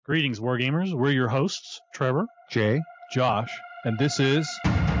Greetings, Wargamers. We're your hosts, Trevor, Jay, Josh, and this is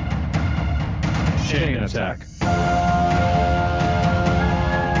Chain Attack.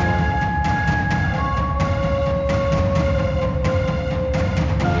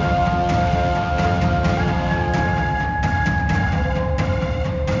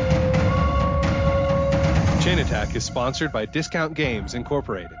 Chain Attack is sponsored by Discount Games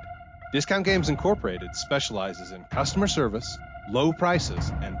Incorporated. Discount Games Incorporated specializes in customer service, low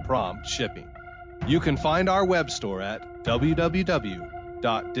prices, and prompt shipping. You can find our web store at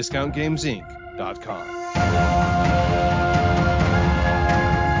www.discountgamesinc.com.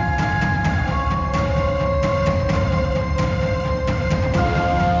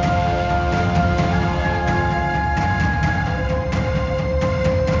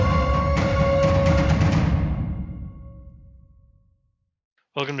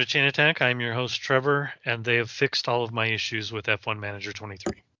 Welcome to Chain Attack. I'm your host, Trevor, and they have fixed all of my issues with F1 Manager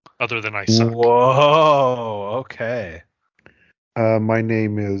 23, other than I suck. Whoa, okay. My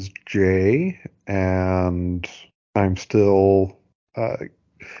name is Jay, and I'm still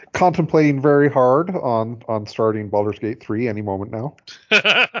contemplating very hard on starting Baldur's Gate 3 any moment now.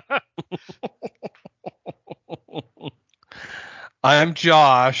 I'm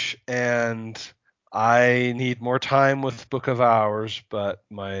Josh, and I need more time with Book of Hours, but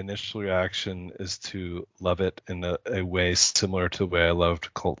my initial reaction is to love it in a way similar to the way I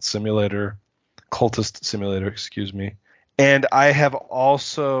loved Cultist Simulator, excuse me. And I have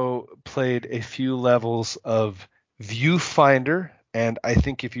also played a few levels of Viewfinder, and I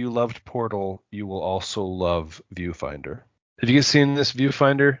think if you loved Portal, you will also love Viewfinder. Have you guys seen this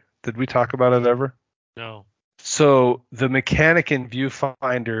Viewfinder? Did we talk about it ever? No. So the mechanic in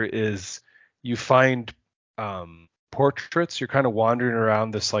Viewfinder is you find portraits. You're kind of wandering around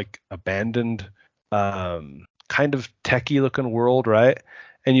this like abandoned kind of techie looking world, right?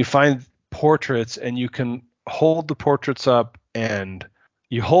 And you find portraits, and you can hold the portraits up, and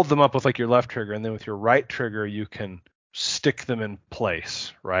you hold them up with like your left trigger, and then with your right trigger you can stick them in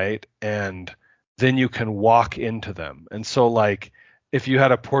place, right? And then you can walk into them. And so like if you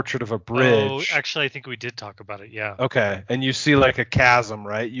had a portrait of a bridge. Oh, actually, I think we did talk about it. Yeah. Okay. And you see like a chasm,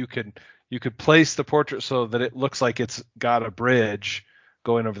 right? You could place the portrait so that it looks like it's got a bridge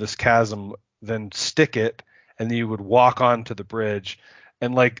going over this chasm, then stick it, and then you would walk onto the bridge.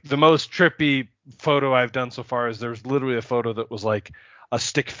 And like the most trippy photo I've done so far is there's literally a photo that was like a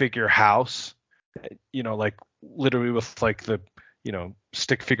stick figure house, like literally with like the,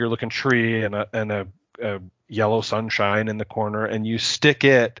 stick figure looking tree and a yellow sunshine in the corner, and you stick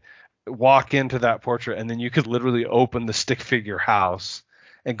it, walk into that portrait, and then you could literally open the stick figure house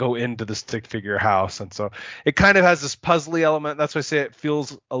and go into the stick figure house. And so it kind of has this puzzly element. That's why I say it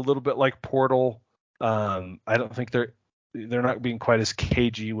feels a little bit like Portal. I don't think they're not being quite as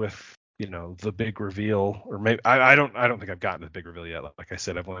cagey with the big reveal, or maybe I don't think I've gotten to the big reveal yet. Like I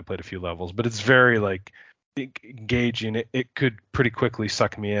said, I've only played a few levels, but it's very like engaging. It could pretty quickly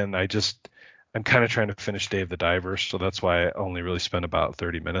suck me in. I'm kind of trying to finish Dave the Diver, so that's why I only really spent about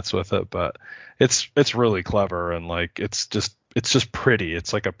 30 minutes with it. But it's really clever, and like it's just pretty.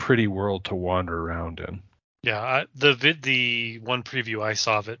 It's like a pretty world to wander around in. Yeah. The one preview I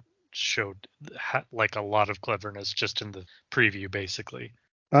saw of it showed like a lot of cleverness just in the preview, basically.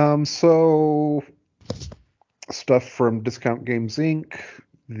 So stuff from Discount Games Inc.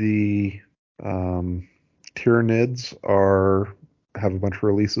 The Tyranids have a bunch of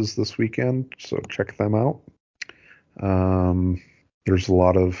releases this weekend, so check them out. There's a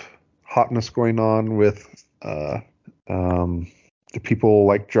lot of hotness going on with the people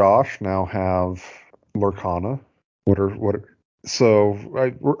like Josh now have Lorcana. So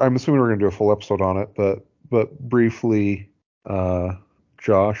I'm assuming we're going to do a full episode on it, but briefly,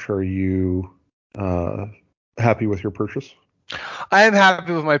 Josh, are you happy with your purchase? I am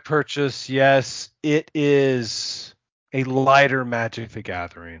happy with my purchase. Yes, it is a lighter Magic the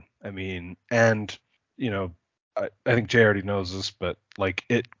Gathering. I mean, and I think Jay already knows this, but like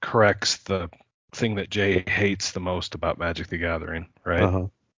it corrects the thing that Jay hates the most about Magic the Gathering, right? Uh-huh.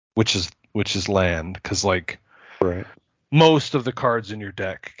 Which is land, because like right. Most of the cards in your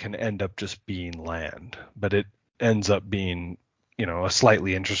deck can end up just being land, but it ends up being a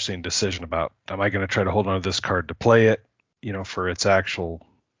slightly interesting decision about, am I going to try to hold on to this card to play it, for its actual,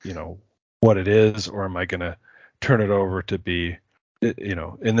 what it is, or am I going to turn it over to be,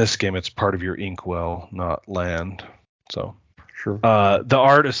 in this game, it's part of your inkwell, not land. So sure. The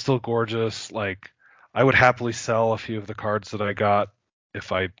art is still gorgeous. Like I would happily sell a few of the cards that I got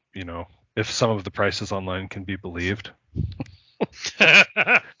if if some of the prices online can be believed.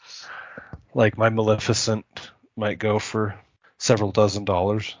 Like my Maleficent might go for several dozen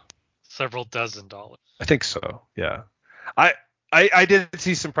dollars. Several dozen dollars. I think so. Yeah. I did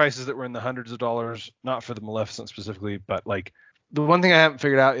see some prices that were in the hundreds of dollars, not for the Maleficent specifically, but like the one thing I haven't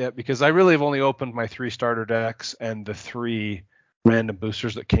figured out yet, because I really have only opened my 3 starter decks and the 3 random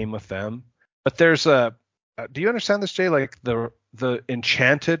boosters that came with them. But there's do you understand this, Jay? Like the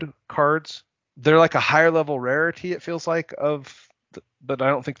enchanted cards, they're like a higher level rarity. It feels like but I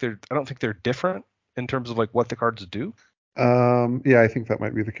don't think they're different in terms of like what the cards do. Yeah, I think that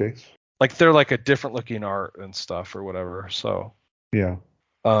might be the case. Like they're like a different looking art and stuff or whatever. So Yeah.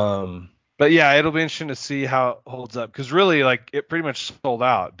 But yeah, it'll be interesting to see how it holds up, because really, like, it pretty much sold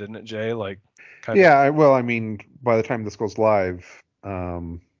out, didn't it, Jay? Like, Well, I mean, by the time this goes live,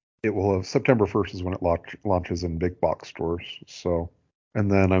 it will have September 1st is when it launches in big box stores. So,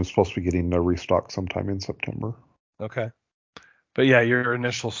 and then I'm supposed to be getting a restock sometime in September. Okay. But yeah, your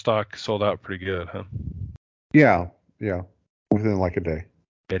initial stock sold out pretty good, huh? Yeah, within like a day.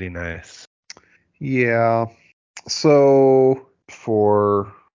 Very nice. Yeah. So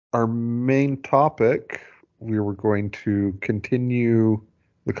for our main topic, we were going to continue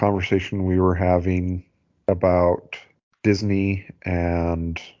the conversation we were having about Disney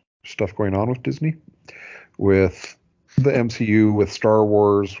and stuff going on with Disney, with the MCU, with Star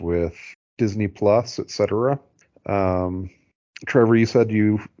Wars, with Disney Plus, etc. Trevor, you said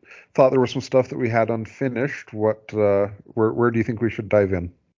you thought there was some stuff that we had unfinished. Where do you think we should dive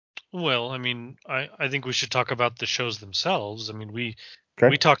in? Well, I mean, I think we should talk about the shows themselves. I mean, we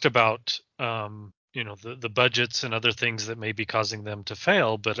Okay. talked about the budgets and other things that may be causing them to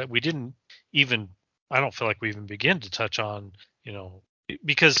fail, but we didn't even, I don't feel like we even begin to touch on,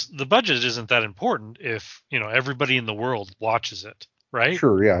 because the budget isn't that important if, everybody in the world watches it, right?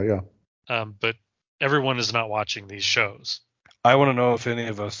 Sure, yeah. But everyone is not watching these shows. I want to know if any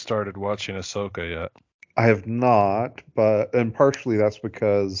of us started watching Ahsoka yet. I have not, and partially that's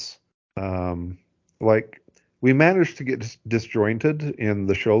because, like, we managed to get disjointed in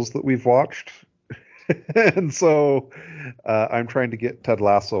the shows that we've watched, and so I'm trying to get Ted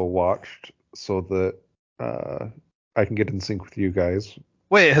Lasso watched so that I can get in sync with you guys.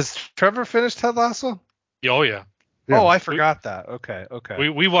 Wait, has Trevor finished Ted Lasso? Oh yeah. Oh, I forgot that. Okay.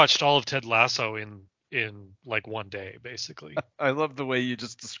 We watched all of Ted Lasso in like one day, basically. I love the way you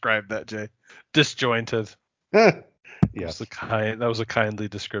just described that, Jay. Disjointed. Yes. That was a kindly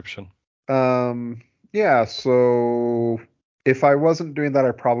description. Yeah, so if I wasn't doing that,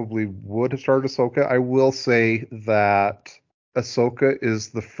 I probably would have started Ahsoka. I will say that Ahsoka is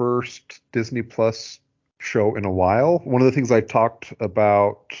the first Disney Plus show in a while. One of the things I talked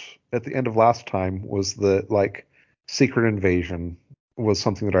about at the end of last time was that, like, Secret Invasion was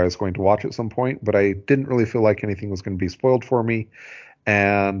something that I was going to watch at some point, but I didn't really feel like anything was going to be spoiled for me.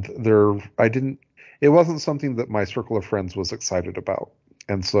 And it wasn't something that my circle of friends was excited about.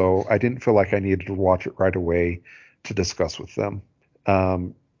 And so I didn't feel like I needed to watch it right away to discuss with them.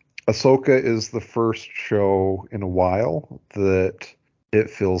 Ahsoka is the first show in a while that it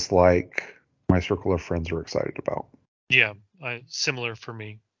feels like my circle of friends are excited about. Yeah, similar for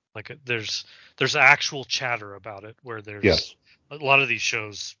me. Like there's actual chatter about it, where there's Yes. a lot of these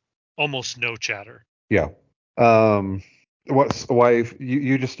shows almost no chatter. Yeah. Why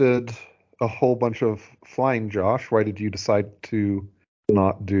you just did a whole bunch of flying, Josh? Why did you decide to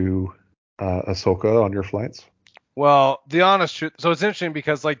not do Ahsoka on your flights? Well, the honest truth, so it's interesting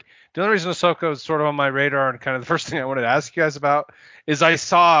because, like, the only reason Ahsoka was sort of on my radar and kind of the first thing I wanted to ask you guys about is I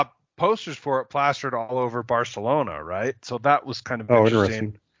saw posters for it plastered all over Barcelona, right? So that was kind of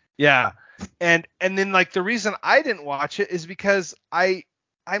interesting. Yeah. And then, like, the reason I didn't watch it is because I'm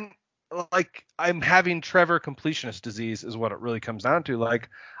having Trevor completionist disease is what it really comes down to. Like,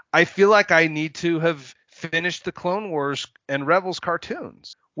 I feel like I need to have finished the Clone Wars and Rebels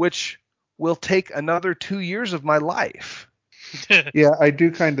cartoons, which will take another 2 years of my life. Yeah, I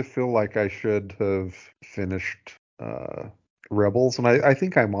do kind of feel like I should have finished Rebels, and I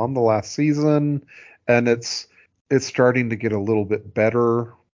think I'm on the last season, and it's starting to get a little bit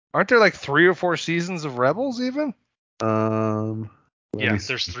better. Aren't there like 3 or 4 seasons of Rebels even? Yeah,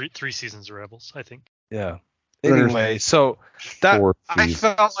 there's three seasons of Rebels, I think. Yeah. Anyway, so that I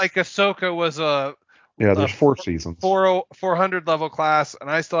felt like Ahsoka was there's 4 seasons, 400 level class, and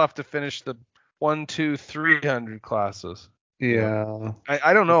I still have to finish the 1, 2, 300 classes. Yeah.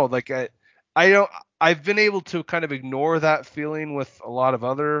 I don't know. Like I've been able to kind of ignore that feeling with a lot of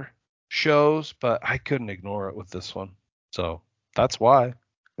other shows, but I couldn't ignore it with this one. So that's why.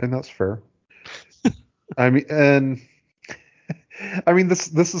 And that's fair. I mean,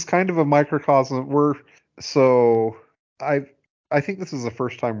 this is kind of a microcosm. I think this is the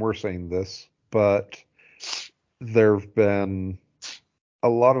first time we're saying this, but there've been a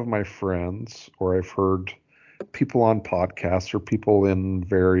lot of my friends, or I've heard people on podcasts or people in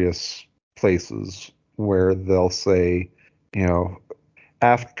various places where they'll say, you know,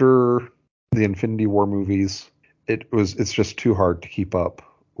 after the Infinity War movies, it's just too hard to keep up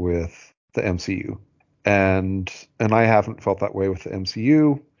with the MCU. And I haven't felt that way with the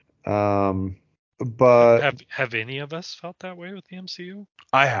MCU. But have any of us felt that way with the MCU?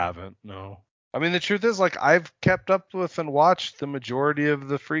 I haven't, no. I mean, the truth is, like, I've kept up with and watched the majority of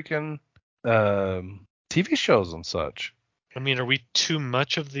the freaking TV shows and such. I mean, are we too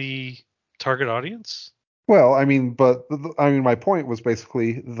much of the target audience? well, I mean, but my point was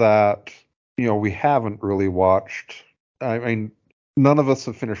basically that we haven't really watched. I mean, none of us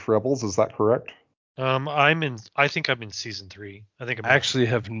have finished Rebels. Is that correct? I think I'm in season 3. I think I'm I actually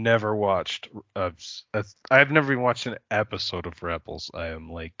have never watched. I've never even watched an episode of Rebels. I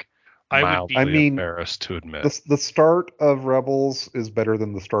am like mildly embarrassed to admit. The start of Rebels is better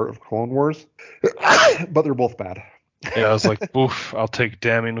than the start of Clone Wars, but they're both bad. Yeah, I was like, oof, I'll take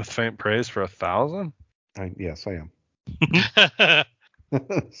damning with faint praise for 1,000. Yes, I am.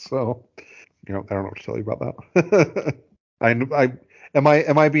 So, I don't know what to tell you about that.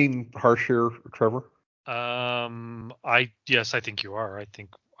 Am I being harsh here, Trevor? Yes, I think you are. I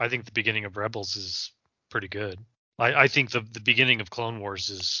think the beginning of Rebels is pretty good. I think the beginning of Clone Wars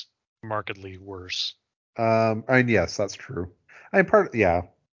is markedly worse. Yes, that's true. Yeah.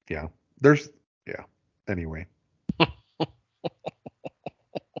 There's Anyway.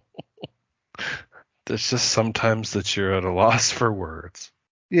 It's just sometimes that you're at a loss for words.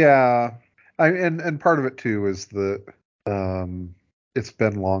 Yeah. And part of it too is that it's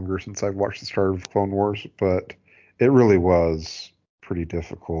been longer since I've watched the start of Clone Wars, but it really was pretty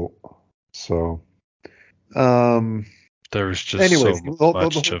difficult. So there's just anyways, so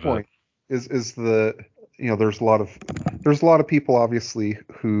much the to whole point it. is that there's a lot of people obviously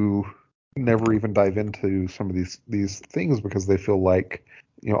who never even dive into some of these things because they feel like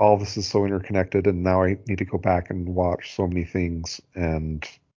all this is so interconnected, and now I need to go back and watch so many things, and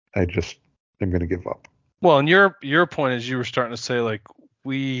I just am going to give up. Well, and your point is you were starting to say, like,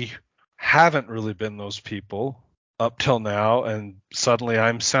 we haven't really been those people up till now, and suddenly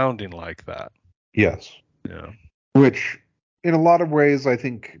I'm sounding like that. Yes. Yeah. Which, in a lot of ways, I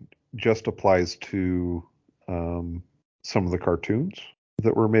think just applies to some of the cartoons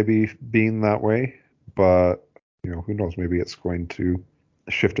that were maybe being that way. But, who knows? Maybe it's going to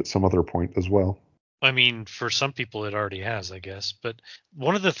shift at some other point as well. I mean, for some people it already has, I guess. But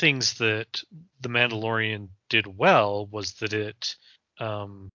one of the things that The Mandalorian did well was that it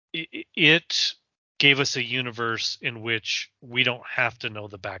gave us a universe in which we don't have to know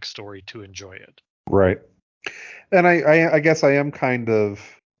the backstory to enjoy it. Right. And I guess I am kind of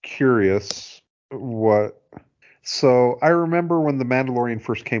curious so I remember when The Mandalorian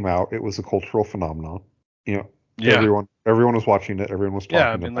first came out, it was a cultural phenomenon. Yeah. Everyone was watching it. Everyone was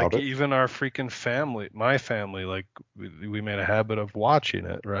talking about it. Even our freaking family, my family, like we made a habit of watching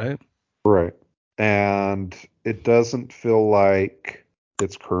it, right? Right. And it doesn't feel like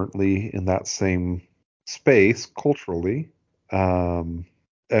it's currently in that same space culturally. And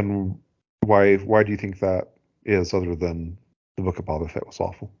why do you think that is, other than the Book of Boba Fett was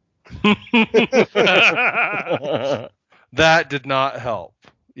awful? That did not help.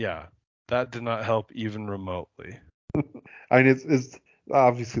 Yeah. That did not help even remotely. I mean, it's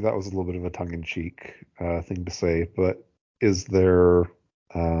obviously that was a little bit of a tongue-in-cheek thing to say, but is there?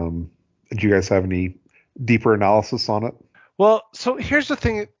 Do you guys have any deeper analysis on it? Well, so here's the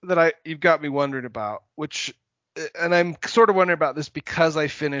thing that you've got me wondering about, and I'm sort of wondering about this because I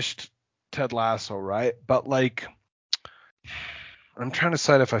finished Ted Lasso, right? But like, I'm trying to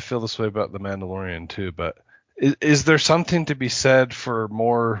decide if I feel this way about The Mandalorian too. But is there something to be said for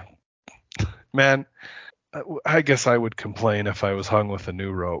more? Man, I guess I would complain if I was hung with a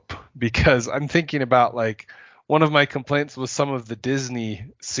new rope, because I'm thinking about, like, one of my complaints with some of the Disney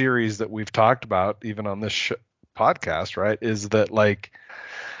series that we've talked about, even on this podcast, right, is that, like,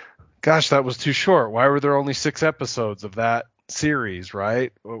 gosh, that was too short. Why were there only 6 episodes of that series,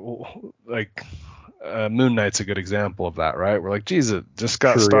 right? Like, Moon Knight's a good example of that, right? We're like, geez, it just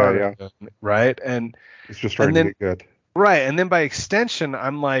got started, yeah. Right? And it's just starting to get good. Right, and then by extension,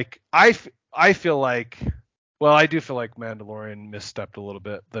 I'm like, I feel like, well, I do feel like Mandalorian misstepped a little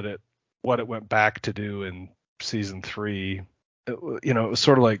bit, that what it went back to do in season 3, it was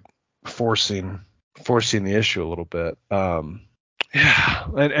sort of like forcing the issue a little bit. Yeah,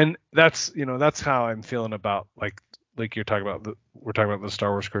 and that's how I'm feeling about, like you're talking about, we're talking about the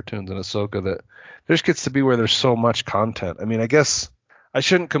Star Wars cartoons and Ahsoka, that there just gets to be where there's so much content. I mean, I guess I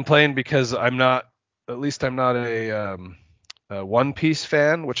shouldn't complain because I'm not a One Piece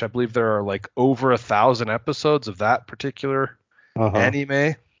fan, which I believe there are like over 1,000 episodes of that particular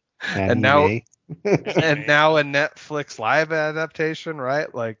anime. And now a Netflix live adaptation,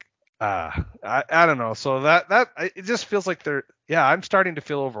 right? Like, I don't know. So it just feels like I'm starting to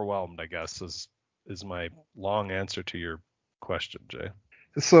feel overwhelmed, I guess, is my long answer to your question, Jay.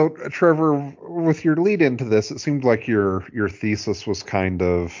 So, Trevor, with your lead into this, it seemed like your thesis was kind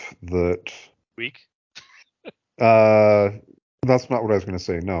of that. Weak. That's not what I was going to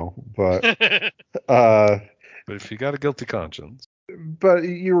say. No, but but if you got a guilty conscience, but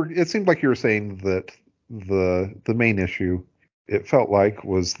it seemed like you were saying that the main issue, it felt like,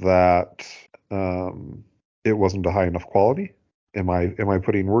 was that it wasn't a high enough quality. Am I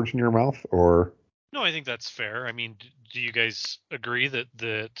putting words in your mouth, or? No, I think that's fair. I mean, do you guys agree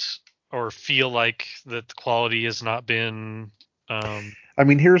that or feel like that the quality has not been? I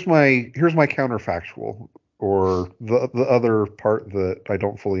mean, here's my counterfactual, or the other part that I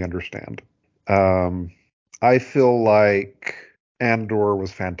don't fully understand. I feel like Andor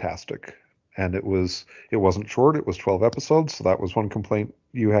was fantastic, and it wasn't short. It was 12 episodes, so that was one complaint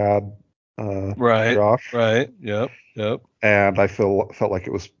you had, right, Josh. Right. Yep. And I felt like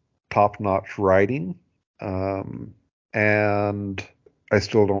it was top-notch writing, and I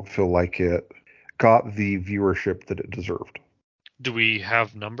still don't feel like it got the viewership that it deserved. Do we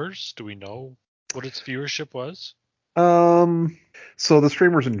have numbers? Do we know what its viewership was? So the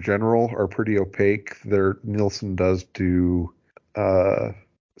streamers in general are pretty opaque. Nielsen does do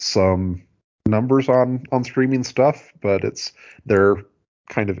some numbers on streaming stuff, but they're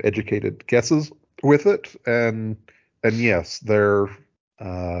kind of educated guesses with it, and yes, their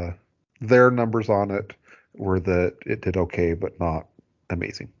numbers on it were that it did okay, but not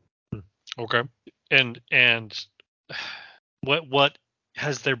amazing. Okay. And what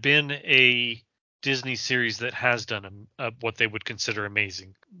has there been a Disney series that has done what they would consider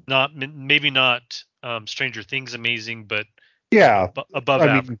amazing? Maybe not Stranger Things amazing, but Yeah, above I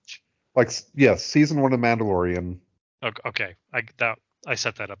average. mean, like, yes, season 1 of Mandalorian. Okay, I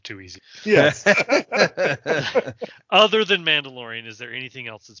set that up too easy. Yes. Other than Mandalorian, is there anything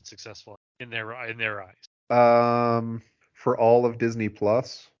else that's successful in their eyes? For all of Disney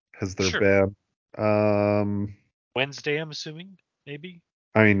Plus, has there been? Wednesday, I'm assuming, maybe.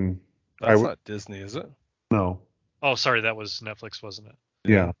 I mean, that's not Disney, is it? No. Oh, sorry, that was Netflix, wasn't it?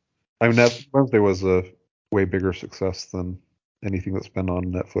 Yeah. I mean, Wednesday was a way bigger success than anything that's been on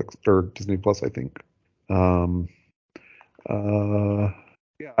Netflix or Disney Plus, I think. Yeah,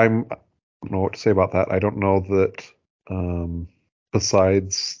 I don't know what to say about that. I don't know that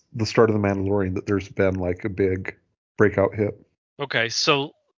besides the start of The Mandalorian that there's been like a big breakout hit. Okay,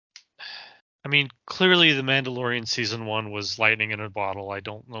 so I mean, clearly The Mandalorian season 1 was lightning in a bottle. I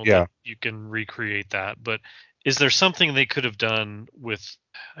don't know that you can recreate that, but is there something they could have done with?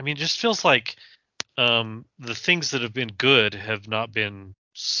 I mean, it just feels like the things that have been good have not been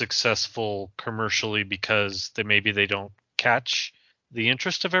successful commercially because maybe they don't catch the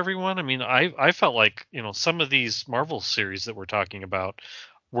interest of everyone. I mean, I felt like, some of these Marvel series that we're talking about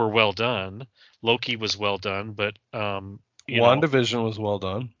were well done. Loki was well done, but WandaVision was well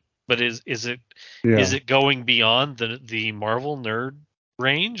done. But is it going beyond the Marvel nerd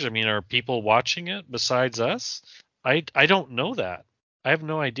range? I mean, are people watching it besides us? I don't know that. I have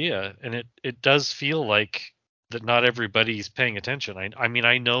no idea, and it does feel like that not everybody's paying attention. I mean,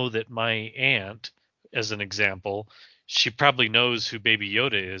 I know that my aunt, as an example, she probably knows who Baby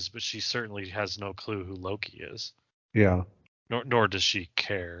Yoda is, but she certainly has no clue who Loki is. Yeah. Nor does she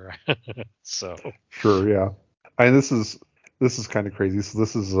care. So sure, yeah. This is kind of crazy. So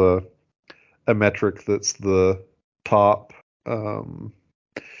this is a metric that's the top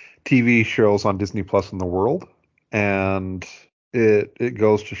TV shows on Disney Plus in the world, and it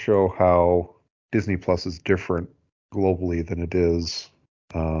goes to show how Disney Plus is different globally than it is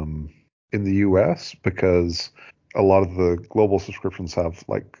in the US, because a lot of the global subscriptions have,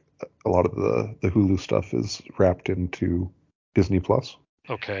 like, a lot of the Hulu stuff is wrapped into Disney Plus.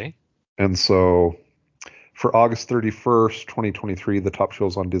 Okay. And so for August 31st, 2023, the top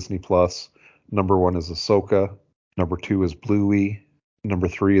shows on Disney Plus, number 1 is Ahsoka, number 2 is Bluey, number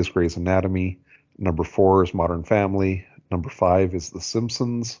 3 is Grey's Anatomy, number 4 is Modern Family, number 5 is The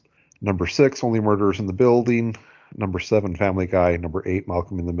Simpsons, number 6, Only Murders in the Building, number 7, Family Guy, number 8,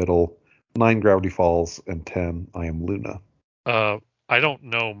 Malcolm in the Middle, 9, Gravity Falls, and 10, I Am Luna. I don't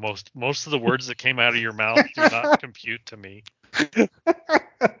know. Most of the words that came out of your mouth do not compute to me.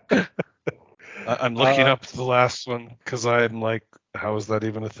 I'm looking up the last one because I'm like, how is that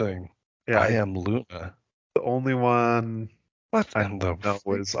even a thing? Yeah, I Am Luna. The only one What? I know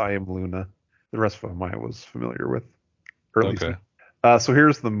is I Am Luna. The rest of them I was familiar with. early Okay. season. So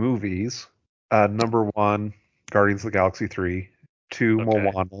here's the movies. Number 1, Guardians of the Galaxy 3. 2,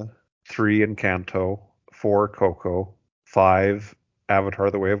 Okay. Moana. 3, Encanto. 4, Coco. 5,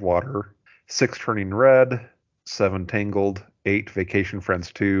 Avatar: The Way of Water. 6, Turning Red. 7, Tangled. 8, Vacation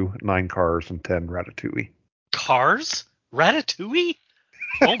Friends 2. 9, Cars, and 10, Ratatouille. Cars? Ratatouille?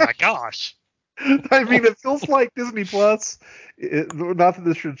 Oh my gosh. I mean, it feels like Disney Plus. Not that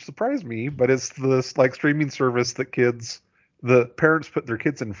this should surprise me, but it's this like streaming service that the parents put their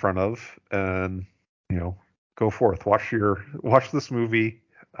kids in front of, and go forth, watch this movie,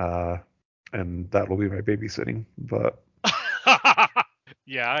 and that will be my babysitting. But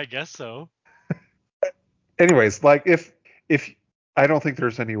Yeah, I guess so. anyways, like if I don't think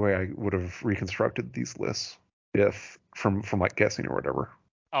there's any way I would have reconstructed these lists if from like guessing or whatever.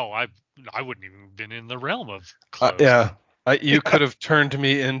 Oh, I wouldn't even been in the realm of close. Yeah. You could have turned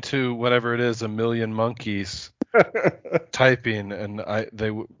me into whatever it is, a million monkeys typing, and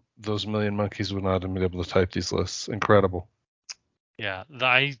those million monkeys would not have been able to type these lists. Incredible. Yeah,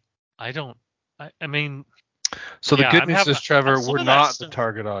 I don't. I mean, So the yeah, good news is, Trevor, some we're of that not the stuff.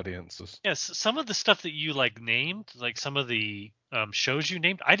 target audiences. Yes, some of the stuff that you like named, like some of the shows you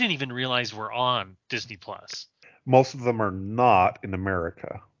named, I didn't even realize were on Disney Plus. Most of them are not in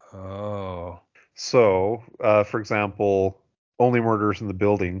America. Oh. So, for example, Only Murders in the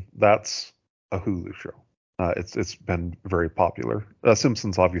Building, that's a Hulu show. It's been very popular.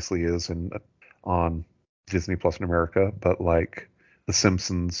 Simpsons obviously is on Disney Plus in America, but like The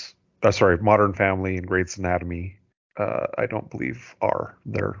Simpsons, Modern Family and Grey's Anatomy, I don't believe are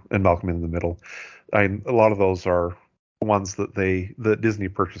there, and Malcolm in the Middle. A lot of those are ones that Disney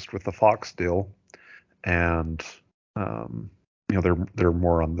purchased with the Fox deal, and they're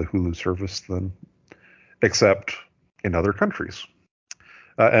more on the Hulu service than except in other countries.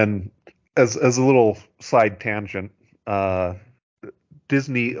 And as a little side tangent,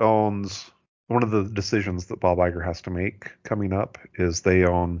 Disney owns one of the decisions that Bob Iger has to make coming up is they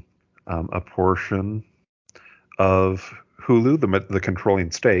own a portion of Hulu, the controlling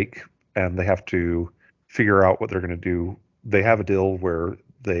stake, and they have to figure out what they're going to do. They have a deal where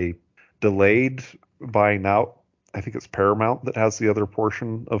they delayed buying out. I think it's Paramount that has the other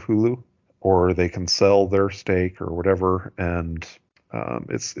portion of Hulu, or they can sell their stake or whatever, and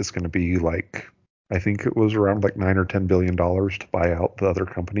it's going to be like, I think it was around like $9 or $10 billion to buy out the other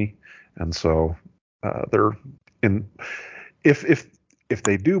company, and so they're in. If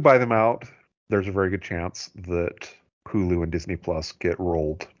they do buy them out, there's a very good chance that Hulu and Disney Plus get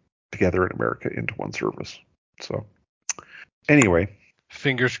rolled together in America into one service. So anyway,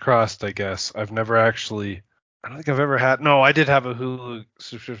 Fingers crossed, I guess. I don't think I've ever had. No, I did have a Hulu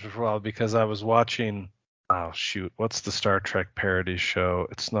subscription for a while because I was watching. Oh shoot, what's the Star Trek parody show?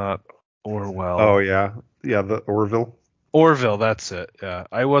 It's not Orwell. oh yeah, the Orville. Orville, that's it. Yeah,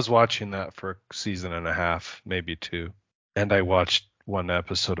 I was watching that for a season and a half, maybe 2, and I watched one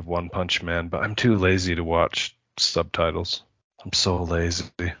episode of One Punch Man, but I'm too lazy to watch subtitles. I'm so lazy.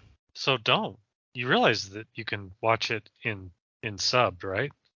 So don't. You realize that you can watch it in subbed,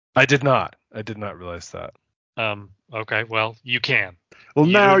 right? I did not realize that. Okay, well, you can. Well,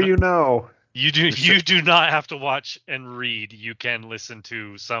 You now don't- you know. You do not have to watch and read. You can listen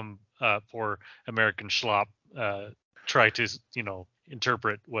to some poor American schlop try to,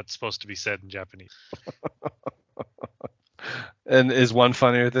 interpret what's supposed to be said in Japanese. And is one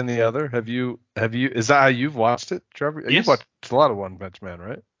funnier than the other? Is that how you've watched it, Trevor? Yes. You've watched a lot of One Punch Man,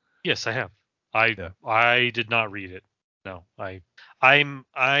 right? Yes, I have. Yeah. I did not read it. No, I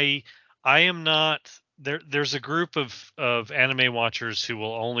am not there. There's a group of anime watchers who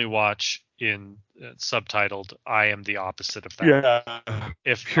will only watch in subtitled. I am the opposite of that. Yeah.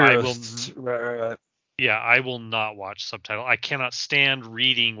 If Purists. Right. yeah, I will not watch subtitle. I cannot stand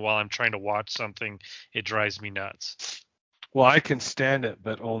reading while I'm trying to watch something. It drives me nuts. Well, I can stand it,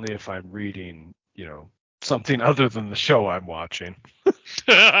 but only if I'm reading, something other than the show I'm watching.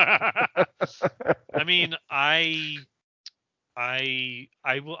 I mean, I've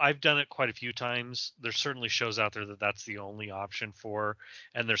done it quite a few times. There's certainly shows out there that's the only option for,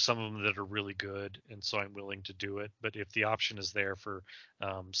 and there's some of them that are really good, and so I'm willing to do it. But if the option is there for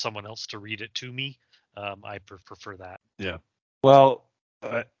someone else to read it to me, I prefer that. Yeah. Well,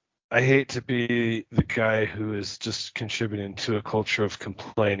 I hate to be the guy who is just contributing to a culture of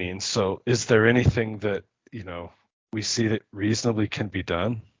complaining. So, is there anything that we see that reasonably can be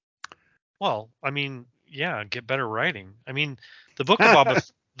done? Well, I mean, yeah, get better writing. I mean, the book of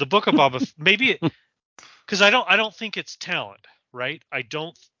Boba, maybe because I don't think it's talent, right? I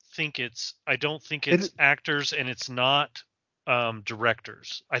don't think it's actors, and it's not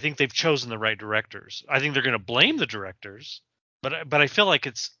directors. I think they've chosen the right directors. I think they're going to blame the directors, but I feel like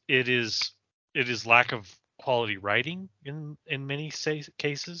it is lack of quality writing in many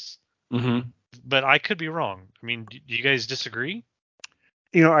cases. Mm-hmm. But I could be wrong. I mean, do you guys disagree?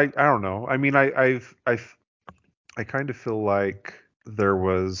 I don't know. I mean, I kind of feel like there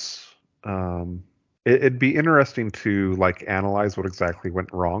was it'd be interesting to like analyze what exactly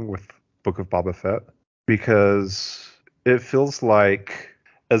went wrong with Book of Boba Fett, because it feels like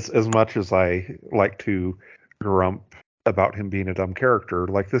as much as I like to grump about him being a dumb character,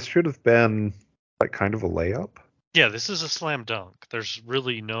 like this should have been like kind of a layup. Yeah, this is a slam dunk. There's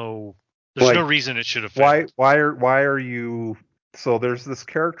really no Like, reason it should have failed. why are you so there's this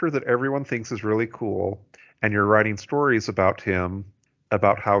character that everyone thinks is really cool, and you're writing stories about him,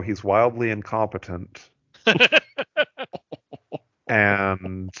 about how he's wildly incompetent,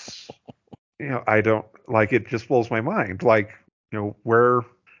 and I don't like it. Just blows my mind. Like, where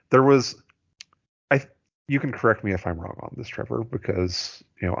there was I you can correct me if I'm wrong on this, Trevor, because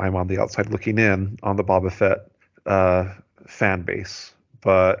I'm on the outside looking in on the Boba Fett fan base,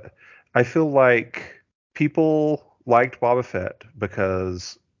 but I feel like people liked Boba Fett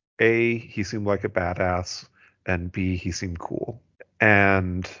because A, he seemed like a badass, and B, he seemed cool.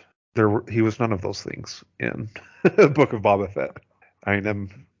 And he was none of those things in Book of Boba Fett. I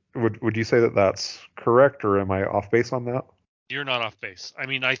mean, would you say that that's correct, or am I off base on that? You're not off base. I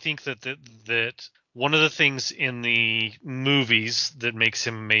mean, I think that one of the things in the movies that makes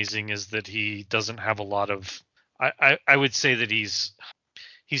him amazing is that he doesn't have a lot of. I would say that he's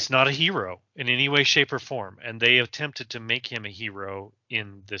not a hero in any way, shape, or form, and they attempted to make him a hero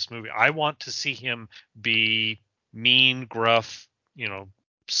in this movie. I want to see him be mean, gruff,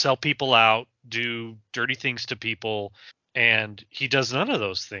 sell people out, do dirty things to people, and he does none of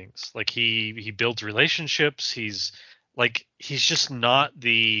those things. Like he builds relationships. He's just not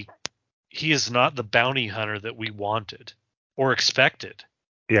he is not the bounty hunter that we wanted or expected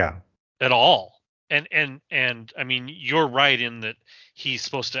Yeah. at all. And I mean, you're right in that he's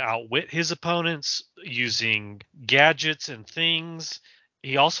supposed to outwit his opponents using gadgets and things.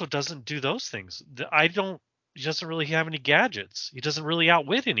 He also doesn't do those things. He doesn't really have any gadgets. He doesn't really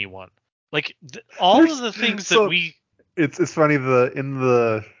outwit anyone. Like all of the things that we. It's funny, in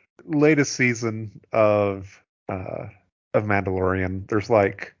the latest season of Mandalorian, there's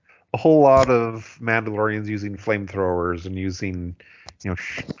like a whole lot of Mandalorians using flamethrowers and using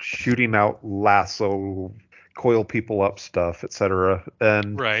shooting out lasso, coil people up stuff, etc.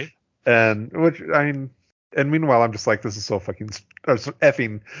 Right. And which I mean, and meanwhile I'm just like, this is so so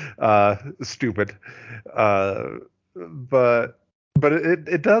effing stupid. But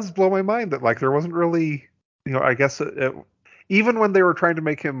it does blow my mind that like there wasn't really, I guess even when they were trying to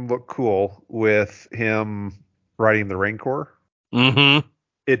make him look cool with him riding the Rancor, Mm-hmm.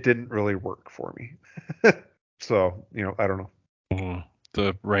 it didn't really work for me. So, I don't know.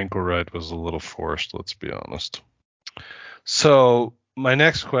 The Rancor ride was a little forced, let's be honest. So my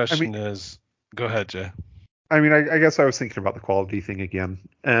next question is, go ahead, Jay. I mean, I guess I was thinking about the quality thing again,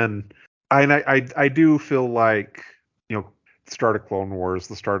 and I do feel like the start of Clone Wars,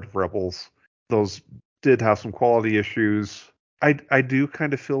 the start of Rebels, those did have some quality issues. I do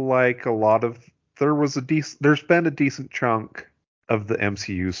kind of feel like there's been a decent chunk of the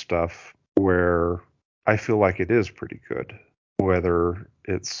MCU stuff where I feel like it is pretty good, whether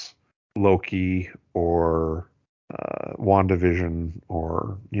it's Loki or WandaVision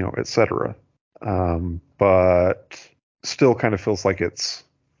or etc. But still kind of feels like it's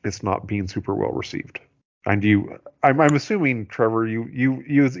not being super well received. And I'm assuming, Trevor,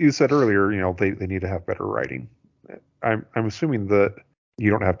 you said earlier, they need to have better writing. I'm assuming that you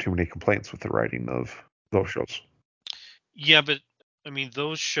don't have too many complaints with the writing of those shows. Yeah, but I mean,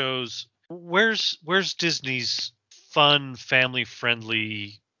 those shows. Where's Disney's fun,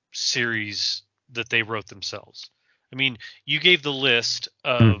 family-friendly series that they wrote themselves? I mean, you gave the list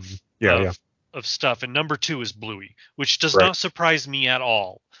of of stuff, and number 2 is Bluey, which does not surprise me at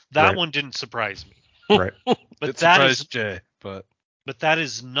all. That one didn't surprise me. Right. But it surprised Jay, but that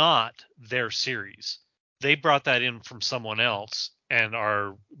is not their series. They brought that in from someone else and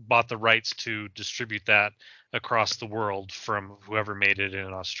bought the rights to distribute that across the world from whoever made it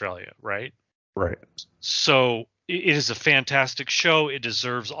in Australia, right? Right. So it is a fantastic show. It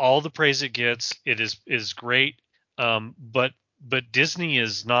deserves all the praise it gets. It is great. But Disney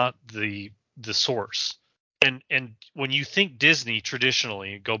is not the source. And when you think Disney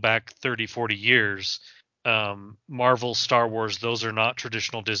traditionally, go back 30, 40 years, Marvel, Star Wars, those are not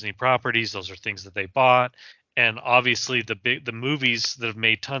traditional Disney properties. Those are things that they bought. And obviously the movies that have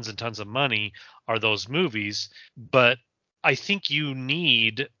made tons and tons of money are those movies, but I think you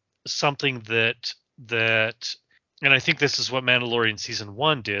need something that and I think this is what Mandalorian season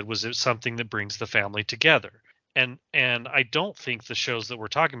 1 did, was it something that brings the family together. And I don't think the shows that we're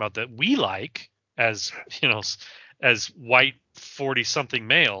talking about that we like as, as white 40 something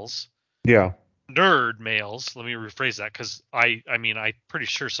males, Yeah. nerd males, let me rephrase that, because I mean, I'm pretty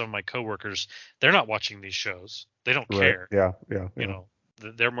sure some of my coworkers, they're not watching these shows. They don't Right. care. Yeah.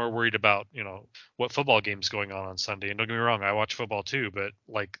 They're more worried about, what football game's going on Sunday. And don't get me wrong, I watch football too, but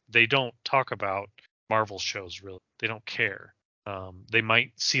like, they don't talk about Marvel shows really. They don't care. They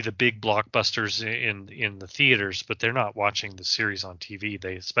might see the big blockbusters in the theaters, but they're not watching the series on TV.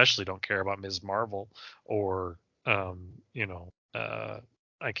 They especially don't care about Ms. Marvel or I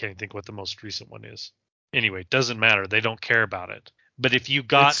can't think what the most recent one is. Anyway, doesn't matter. They don't care about it. But if you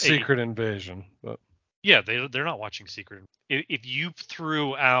got It's Secret Invasion, but yeah, they're not watching Secret. If you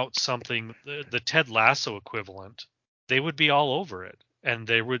threw out something, the Ted Lasso equivalent, they would be all over it, and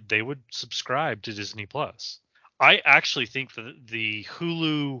they would subscribe to Disney Plus. I actually think that the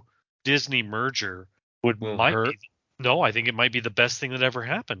Hulu Disney merger will might hurt. be. No, I think it might be the best thing that ever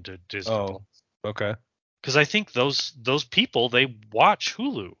happened to Disney Plus. Oh, okay. Because I think those people, they watch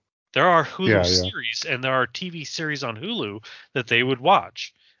Hulu. There are Hulu Yeah. series and there are TV series on Hulu that they would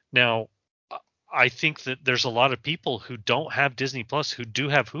watch. Now, I think that there's a lot of people who don't have Disney Plus who do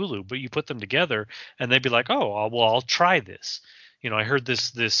have Hulu, but you put them together and they'd be like, "Oh, I'll try this." I heard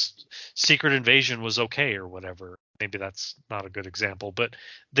this Secret Invasion was okay or whatever. Maybe that's not a good example, but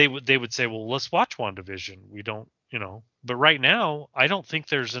they would say, "Well, let's watch WandaVision." We don't, But right now, I don't think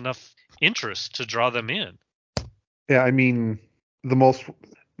there's enough interest to draw them in. Yeah. I mean, the most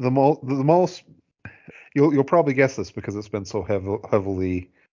you'll probably guess this because it's been so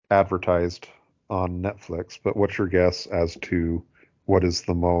heavily advertised on Netflix. But what's your guess as to what is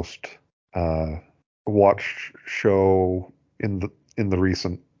the most watched show in the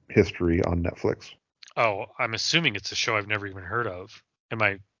recent history on Netflix? Oh, I'm assuming it's a show I've never even heard of. Am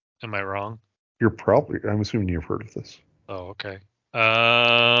I wrong? I'm assuming you've heard of this. Oh, okay.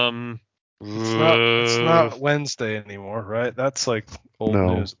 It's not Wednesday anymore, right? That's like old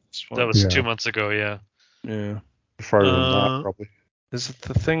No. news. That was Yeah. 2 months ago, yeah. Yeah. Farther than that, probably. Is it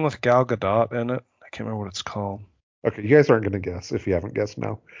the thing with Gal Gadot in it? I can't remember what it's called. Okay, you guys aren't going to guess if you haven't guessed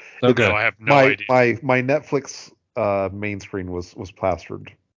now. Okay. No, I have no idea. My Netflix main screen was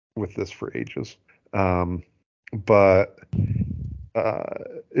plastered with this for ages. But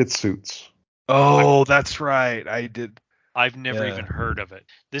it Suits. Oh, that's right. I did. I've never Yeah. even heard of it.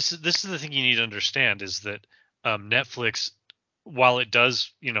 This is the thing you need to understand is that Netflix, while it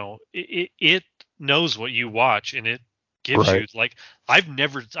does, it knows what you watch and it gives you, Right. like, I've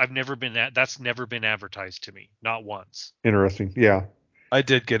never been that's never been advertised to me, not once. Interesting. Yeah. I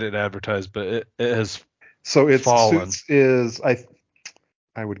did get it advertised, but it has So it's fallen. Suits is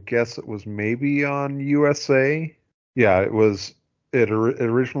I would guess it was maybe on USA. Yeah, it was. It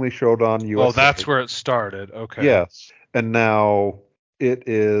originally showed on USA. Oh, that's where it started. Okay. Yes, and now it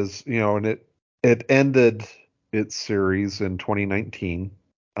is. And it ended its series in 2019,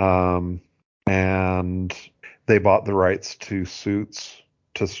 and they bought the rights to Suits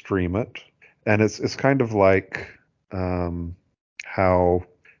to stream it, and it's kind of like how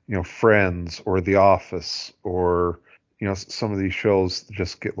Friends or The Office or some of these shows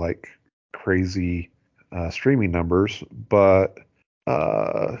just get like crazy streaming numbers, but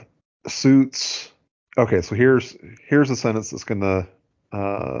Suits. Okay, so here's a sentence that's gonna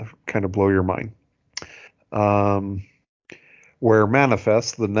kind of blow your mind. Where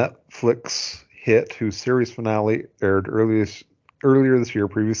Manifest, the Netflix hit whose series finale aired earlier this year,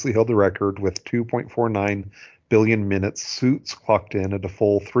 previously held the record with 2.49 billion minutes, Suits clocked in at a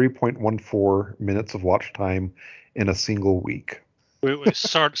full 3.14 minutes of watch time in a single week. Wait,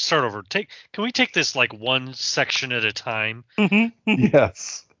 start over. Can we take this like one section at a time?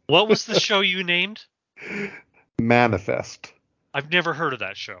 Yes. What was the show you named? Manifest. I've never heard of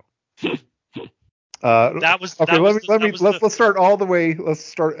that show. Let's start all the way. Let's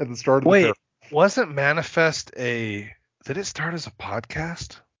start at the start of the paragraph. Wasn't Manifest did it start as a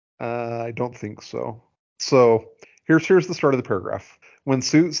podcast? I don't think so. So here's the start of the paragraph. When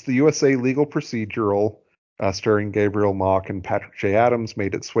Suits, the USA legal procedural starring Gabriel Mock and Patrick J. Adams,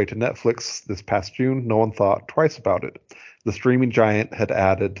 made its way to Netflix this past June, no one thought twice about it. The streaming giant had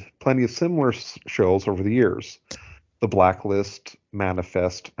added plenty of similar shows over the years. The Blacklist,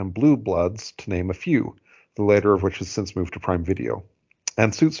 Manifest, and Blue Bloods, to name a few, the later of which has since moved to Prime Video.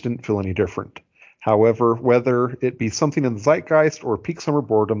 And Suits didn't feel any different. However, whether it be something in the zeitgeist or peak summer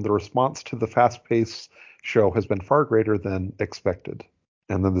boredom, the response to the fast-paced show has been far greater than expected.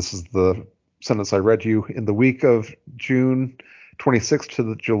 And then this is the sentence I read you. In the week of June 26th to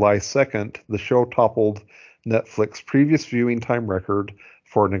the July 2nd, the show toppled Netflix's previous viewing time record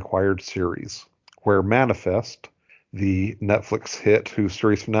for an acquired series, where Manifest, the Netflix hit whose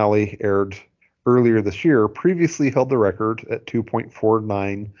series finale aired earlier this year, previously held the record at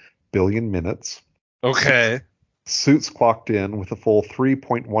 2.49 billion minutes. Okay. Suits clocked in with a full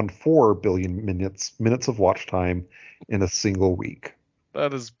 3.14 billion minutes of watch time in a single week.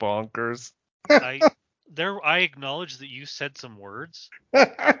 That is bonkers. I acknowledge that you said some words,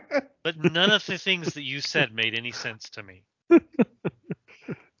 but none of the things that you said made any sense to me.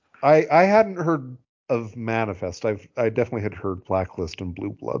 I hadn't heard of Manifest. I definitely had heard Blacklist and Blue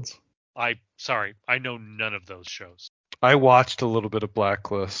Bloods. I know none of those shows. I watched a little bit of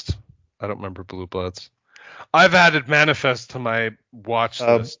Blacklist. I don't remember Blue Bloods. I've added Manifest to my watch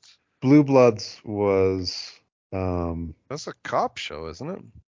list. Blue Bloods was That's a cop show, isn't it?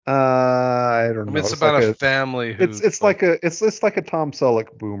 I don't know. I mean, it's about a family who it's like a Tom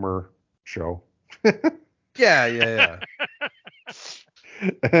Selleck boomer show. Yeah.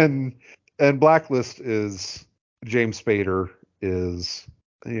 and Blacklist is James Spader is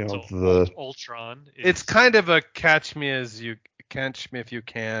Ultron. It's kind of a catch me if you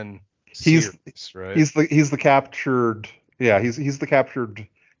can. He's series, right? He's the captured he's the captured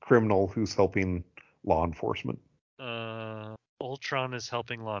criminal who's helping law enforcement. Ultron is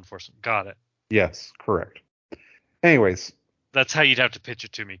helping law enforcement. Got it. Yes, correct. Anyways, that's how you'd have to pitch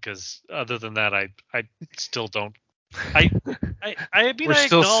it to me, because other than that, I still don't. I mean, we're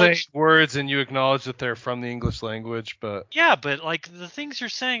still saying acknowledge words, and you acknowledge that they're from the English language, but yeah, but like the things you're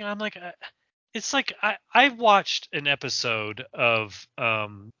saying, I'm like, it's like I watched an episode of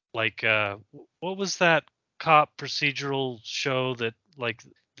what was that cop procedural show that like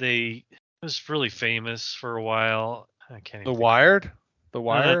it was really famous for a while. I can't even. The Wired? The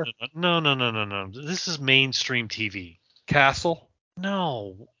Wire? Wire? No. This is mainstream TV. Castle?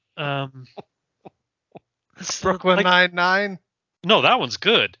 No. Brooklyn Nine-Nine? No, that one's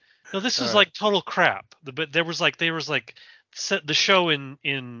good. No, this is like total crap. But there was like the show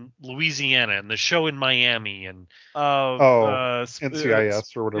in Louisiana and the show in Miami and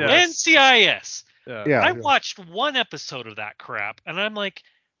NCIS or whatever. Yes. NCIS. Yeah. I watched one episode of that crap and I'm like,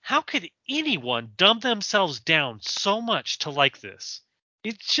 how could anyone dumb themselves down so much to like this?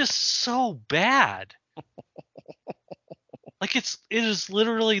 It's just so bad. Like it is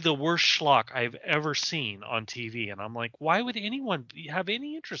literally the worst schlock I've ever seen on TV, and I'm like, why would anyone have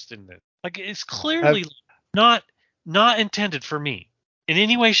any interest in this? Like it's clearly not intended for me in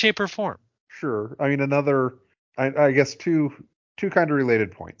any way, shape, or form. Sure. I mean, I guess two kind of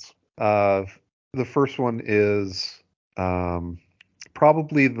related points. The first one is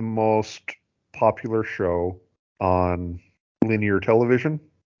probably the most popular show on linear television,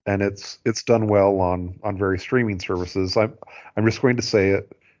 and it's done well on various streaming services. I'm just going to say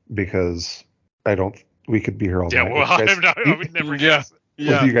it because we could be here all night. I would never guess.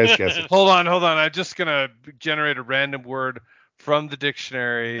 Yeah. You guys guess it. Hold on. I'm just gonna generate a random word from the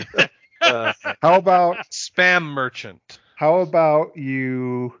dictionary. How about spam merchant? How about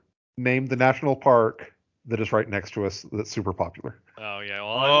you name the national park that is right next to us that's super popular? Oh yeah,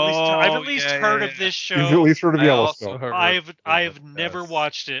 well I've at least heard of this show. You've at least heard of Yellowstone. I've never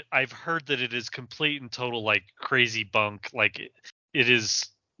watched it. I've heard that it is complete and total like crazy bunk. Like it is.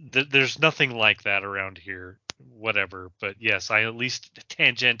 There's nothing like that around here. Whatever, but yes, I at least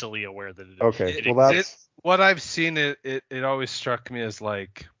tangentially aware that it. Okay, well that's what I've seen. It always struck me as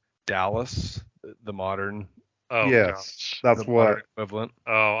like Dallas, the modern. Oh yes, gosh. That's what equivalent.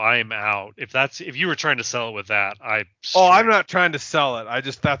 Oh, I'm out. If you were trying to sell it with that, I'm not trying to sell it.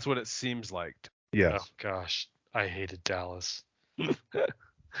 That's what it seems like. Yes. Oh gosh, I hated Dallas.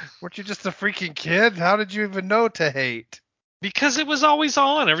 Weren't you just a freaking kid? How did you even know to hate? Because it was always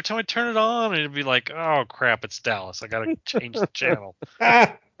on. Every time I turn it on, it'd be like, oh crap, it's Dallas. I gotta change the channel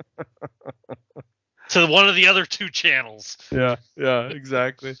to one of the other two channels. Yeah,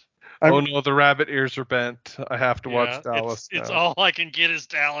 exactly. Oh no, the rabbit ears are bent. I have to watch Dallas. It's all I can get is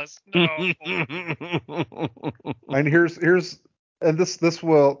Dallas. No.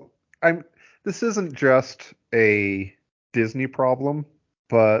 And this isn't just a Disney problem,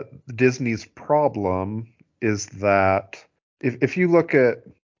 but Disney's problem is that if you look at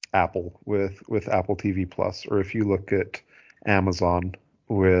Apple with Apple TV Plus, or if you look at Amazon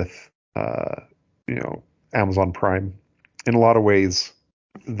with Amazon Prime, in a lot of ways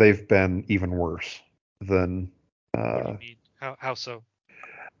they've been even worse than. What do you mean? How so?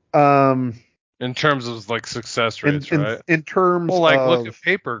 In terms of like success rates, right? In terms like of look at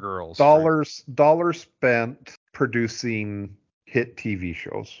Paper Girls. Dollars spent producing hit TV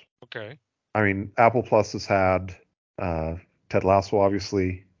shows. Okay. I mean, Apple Plus has had Ted Lasso,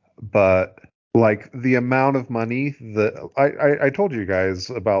 obviously, but like the amount of money that I told you guys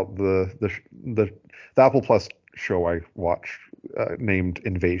about the Apple Plus show I watched named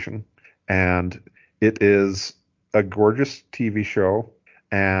Invasion, and it is a gorgeous TV show,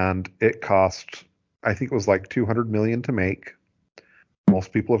 and it cost, I think it was like 200 million to make.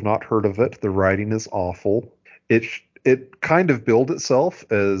 Most people have not heard of it. The writing is awful. It kind of billed itself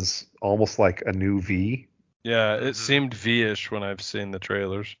as almost like a new V. Yeah, it Mhm. seemed V-ish when I've seen the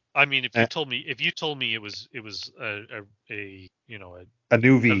trailers. I mean, if you Eh. told me it was a you know A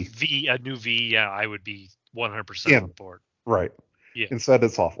new a new V, yeah, I would be 100% In. on board. Right. Yeah. Instead,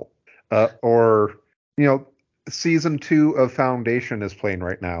 it's awful. Or, season 2 of Foundation is playing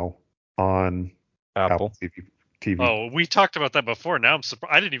right now on Apple Apple. TV. Oh, we talked about that before. Now I'm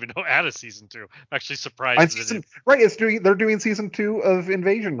surprised. I didn't even know it had a season 2. I'm actually On surprised that season, it. right, they're doing season 2 of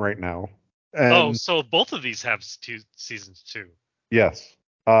Invasion right now. Oh, And so both of these have seasons too. yes.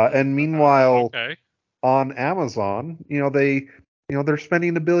 And meanwhile, Okay. on Amazon, they're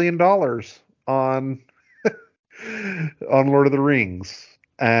spending $1 billion on on Lord of the Rings.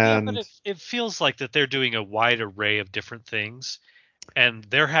 Yeah, but And it feels like that they're doing a wide array of different things, and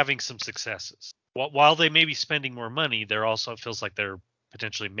they're having some successes. While they may be spending more money, they're also, it feels like they're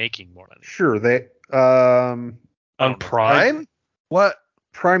potentially making more money. sure, they I On don't know. Prime? What?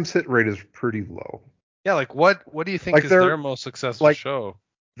 Prime's hit rate is pretty low. Yeah, like what do you think Like is they're their most successful like show?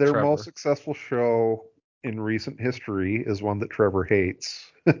 their Trevor? most successful show in recent history is one that Trevor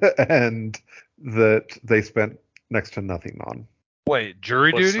hates and that they spent next to nothing on. Wait,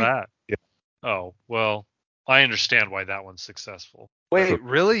 Jury What's Duty? that? Yeah. Oh, well, I understand why that one's successful. Wait, Sure.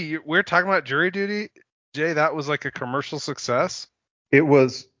 really? We're talking about Jury Duty? Jay, that was like a commercial success? It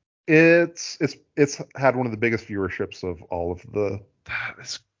was it's had one of the biggest viewerships of all of the That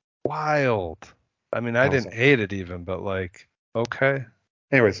is wild. I mean, I didn't Amazon. hate it even, but like, okay.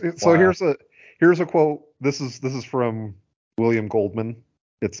 Anyways, so Wow. here's a quote. This is from William Goldman.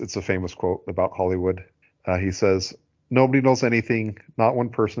 It's a famous quote about Hollywood. He says, "Nobody knows anything. Not one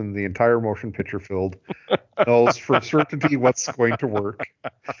person in the entire motion picture field knows for certainty what's going to work.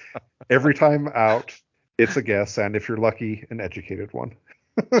 Every time out, it's a guess, and if you're lucky, an educated one."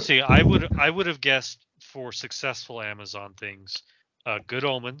 See, I would have guessed for successful Amazon things, Good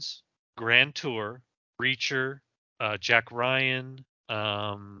Omens, Grand Tour, Reacher, Jack Ryan,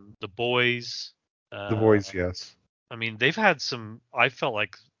 The Boys. The Uh, Boys, yes. I mean, they've had some. I feel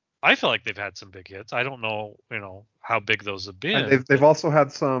like they've had some big hits. I don't know, how big those have And been. they've also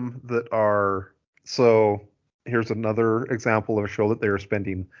had some that are so. Here's another example of a show that they are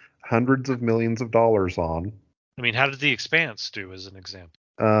spending hundreds of millions of dollars on. I mean, how did The Expanse do, as an example?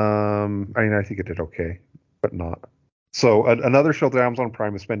 I mean, I think it did okay, but not. So another show that Amazon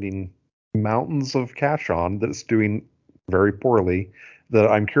Prime is spending mountains of cash on that's doing very poorly. That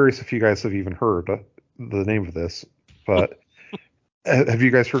I'm curious if you guys have even heard the name of this, but have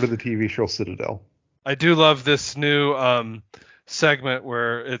you guys heard of the TV show Citadel? I do love this new segment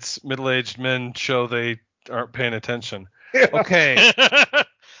where it's middle-aged men show they aren't paying attention. Okay.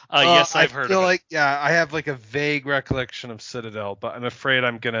 Yes, I've I heard feel of it. like, yeah, I have like a vague recollection of Citadel, but I'm afraid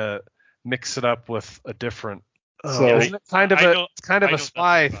I'm gonna mix it up with a different. So- Isn't it kind of I know- it's kind of I a know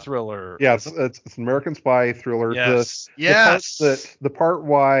spy nothing about it. thriller? Yeah, isn't it? it's an American spy thriller. Yes. The part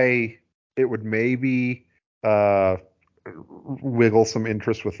why it would maybe wiggle some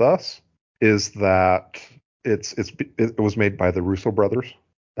interest with us is that it was made by the Russo brothers.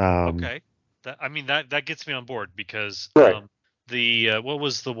 Okay. That gets me on board because Right. the what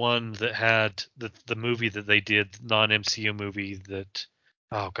was the one that had the movie that they did, non MCU movie that,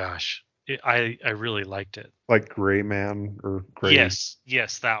 oh gosh, I really liked it. Like Gray Man or Gray.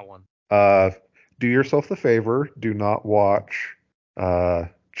 Yes, that one. Do yourself the favor. Do not watch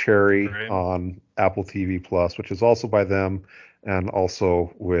Cherry Gray Man. on Apple TV Plus, which is also by them and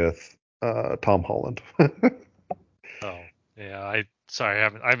also with Tom Holland. Oh yeah, I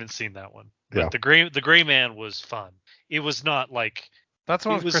haven't seen that one. But Yeah. the Gray Man was fun. It was not like That's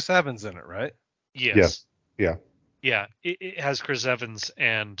one it with was Chris Evans in it, right? yes. Yeah. Yeah, it has Chris Evans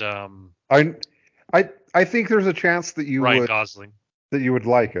and I I think there's a chance that you Ryan Gosling. would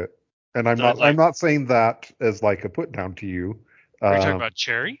like it. And I'm Like, not saying that as like a put down to you. are you talking about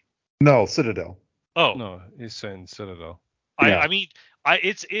Cherry? No, Citadel. Oh, No, he's saying Citadel. Yeah. I mean,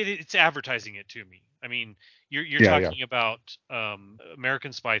 it's advertising it to me. I mean, you're Yeah, talking about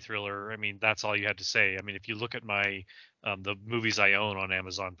American spy thriller. I mean, that's all you had to say. I mean, if you look at my the movies I own on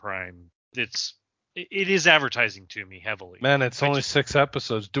Amazon Prime, it is advertising to me heavily. Man, it's I only just- 6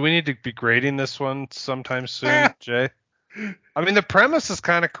 episodes. Do we need to be grading this one sometime soon, Jay? I mean, the premise is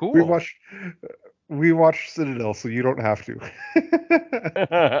kind of We cool. watched Citadel, so you don't have to.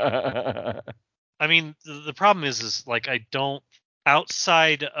 I mean, the problem is like I don't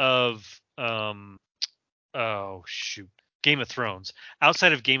outside of oh shoot, Game of Thrones.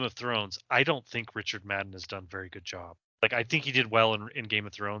 Outside of Game of Thrones, I don't think Richard Madden has done a very good job. Like I think he did well in Game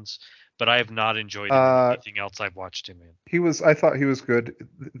of Thrones, but I have not enjoyed him in anything else I've watched him in. I thought he was good.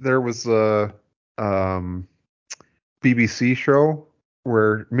 There was a BBC show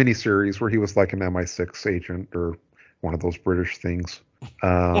miniseries where he was like an MI6 agent or one of those British things.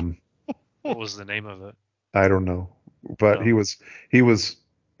 What was the name of it? I don't know, but Oh. he was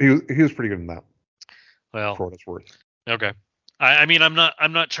pretty good in that. Well, for what it's worth. Okay. I mean, I'm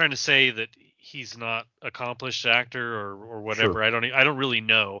not trying to say that he's not accomplished actor or whatever. Sure. I don't really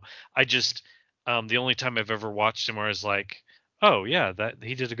know. I just the only time I've ever watched him where I was like, oh yeah, that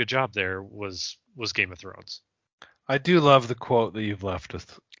he did a good job there was Game of Thrones. I do love the quote that you've left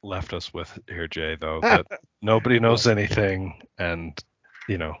us with here, Jay, though, that nobody knows anything, and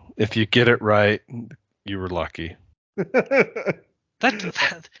if you get it right, you were lucky.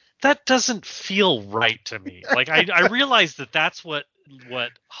 That doesn't feel right to me. Like I realize that that's what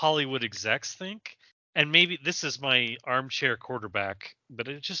Hollywood execs think, and maybe this is my armchair quarterback, but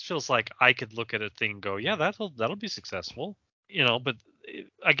it just feels like I could look at a thing and go, yeah, that'll be successful, But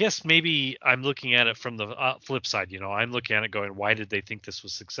I guess maybe I'm looking at it from the flip side. I'm looking at it going, why did they think this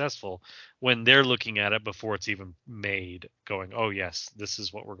was successful when they're looking at it before it's even made, going, oh yes, this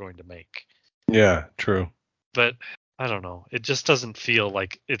is what we're going to make. Yeah, true. But I don't know. It just doesn't feel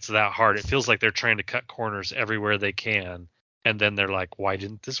like it's that hard. It feels like they're trying to cut corners everywhere they can, and then they're like, "Why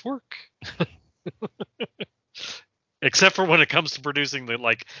didn't this work?" Except for when it comes to producing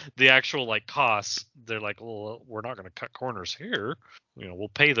the actual costs, they're like, "Well, we're not going to cut corners here. We'll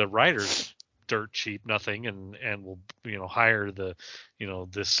pay the writers dirt cheap, nothing, and we'll hire the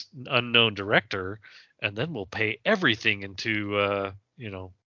this unknown director, and then we'll pay everything into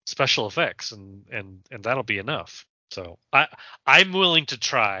special effects, and that'll be enough." So I'm willing to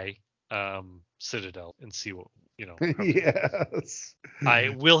try Citadel and see what Yes. I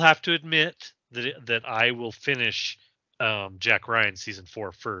will have to admit that I will finish Jack Ryan season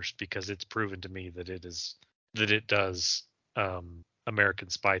 4 first, because it's proven to me that it does American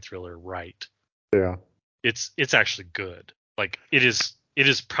spy thriller right. Yeah. It's actually good. Like it is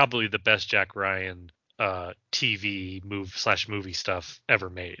probably the best Jack Ryan TV movie stuff ever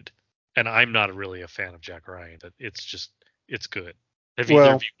made. And I'm not really a fan of Jack Ryan, but it's good. Have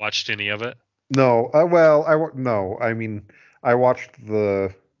either of you watched any of it? No. No. I mean, I watched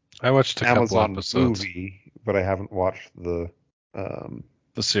a couple Amazon episodes. movie, but I haven't watched the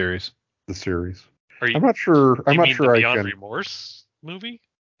series. The series. I'm not sure. The I Beyond can. Remorse movie?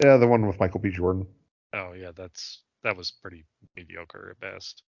 Yeah, the one with Michael B. Jordan. Oh yeah, that was pretty mediocre at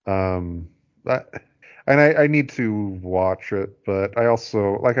best. I need to watch it, but I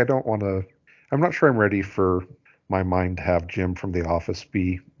also I don't want to. I'm not sure I'm ready for my mind to have Jim from The Office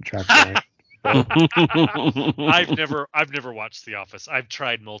be Jack Ryan. I've never watched The Office. I've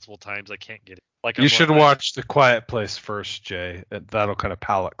tried multiple times. I can't get it. You should watch The Quiet Place first, Jay. That'll kind of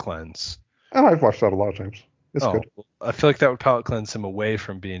palate cleanse. Oh, I've watched that a lot of times. It's good. I feel like that would palate cleanse him away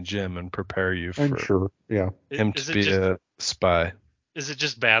from being Jim and prepare you for I'm sure. Yeah. him to be a spy. Is it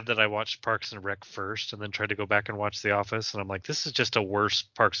just bad that I watched Parks and Rec first and then tried to go back and watch The Office, and I'm like, this is just a worse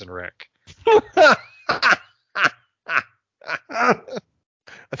Parks and Rec?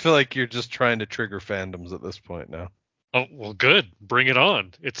 I feel like you're just trying to trigger fandoms at this point now. Oh, well, good. Bring it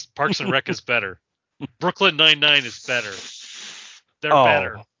on. It's Parks and Rec is better. Brooklyn Nine-Nine is better. They're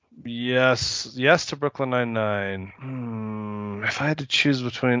better. Yes to Brooklyn Nine-Nine. If I had to choose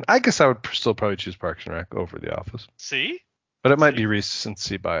between, I guess I would still probably choose Parks and Rec over The Office. See? But it might be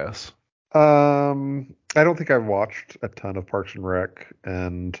recency bias. I don't think I've watched a ton of Parks and Rec,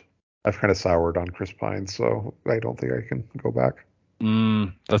 and I've kind of soured on Chris Pine, so I don't think I can go back.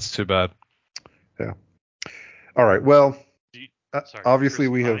 That's too bad. Yeah. All right. Well, obviously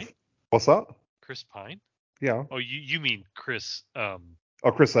Chris we Pine? have. What's up? Chris Pine? Yeah. Oh, you mean Chris?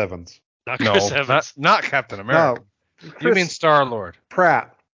 Chris Evans. Not Chris Evans. Not Captain America. No, you mean Star-Lord?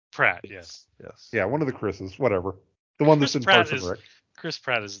 Pratt. Yes. Yeah, one of the Chris's. Whatever. The one that's in Parks and Rec. Chris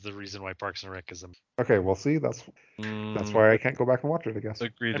Pratt is the reason why Parks and Rec is Okay, well, see, that's why I can't go back and watch it, I guess.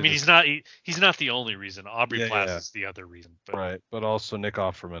 Agreed. I mean, he's not the only reason. Aubrey Plaza is the other reason. But, right, but also Nick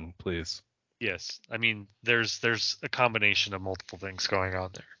Offerman, please. Yes, I mean, there's a combination of multiple things going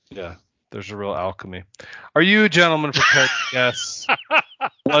on there. Yeah, there's a real alchemy. Are you gentlemen prepared to guess?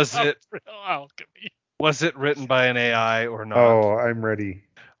 Was it real alchemy? Was it written by an AI or not? Oh, I'm ready.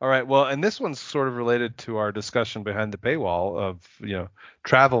 All right. Well, and this one's sort of related to our discussion behind the paywall of,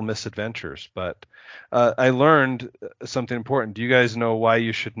 travel misadventures. But I learned something important. Do you guys know why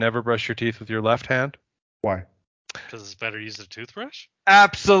you should never brush your teeth with your left hand? Why? Because it's better to use a toothbrush.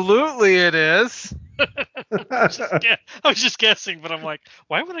 Absolutely, it is. I was just guessing, but I'm like,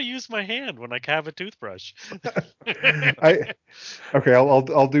 why would I use my hand when I have a toothbrush? Okay.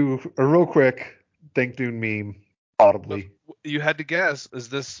 I'll do a real quick Thank Dune meme audibly. You had to guess. Was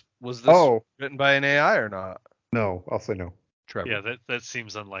this Oh written by an AI or not, no, I'll say no. Trevor? Yeah, that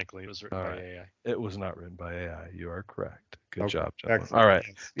seems unlikely. It was written All by right. AI. It was not written by AI. You are correct. Good Okay, job, gentlemen. excellent. All right.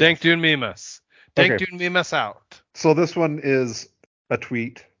 Yes, Thank yes. Dune meme us. Thank Okay. Dune meme us out. So this one is a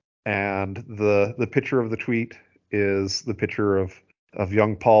tweet, and the picture of the tweet is the picture of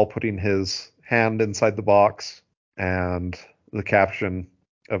young Paul putting his hand inside the box, and the caption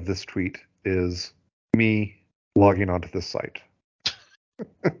of this tweet is me logging onto this site.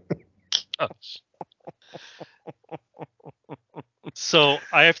 So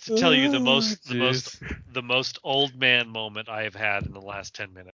I have to tell you the Jeez. most old man moment I have had in the last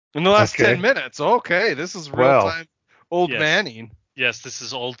 10 minutes. In the last Okay. 10 minutes. Okay, this is real Well. time old Yes. manning. Yes, this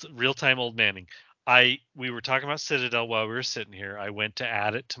is real time old manning. We were talking about Citadel while we were sitting here. I went to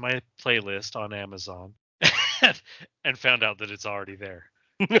add it to my playlist on Amazon and found out that it's already there.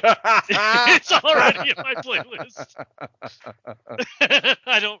 It's already in my playlist.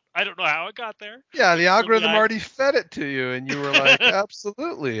 I don't know how it got there. Yeah, the algorithm Maybe already fed it to you, and you were like,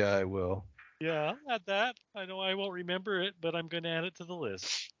 absolutely, I will. Yeah, I'll add that. I know I won't remember it, but I'm going to add it to the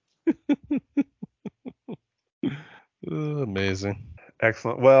list. Amazing.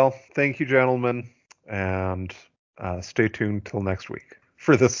 Excellent. Well, thank you, gentlemen, and stay tuned till next week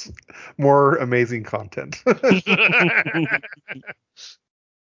for this more amazing content.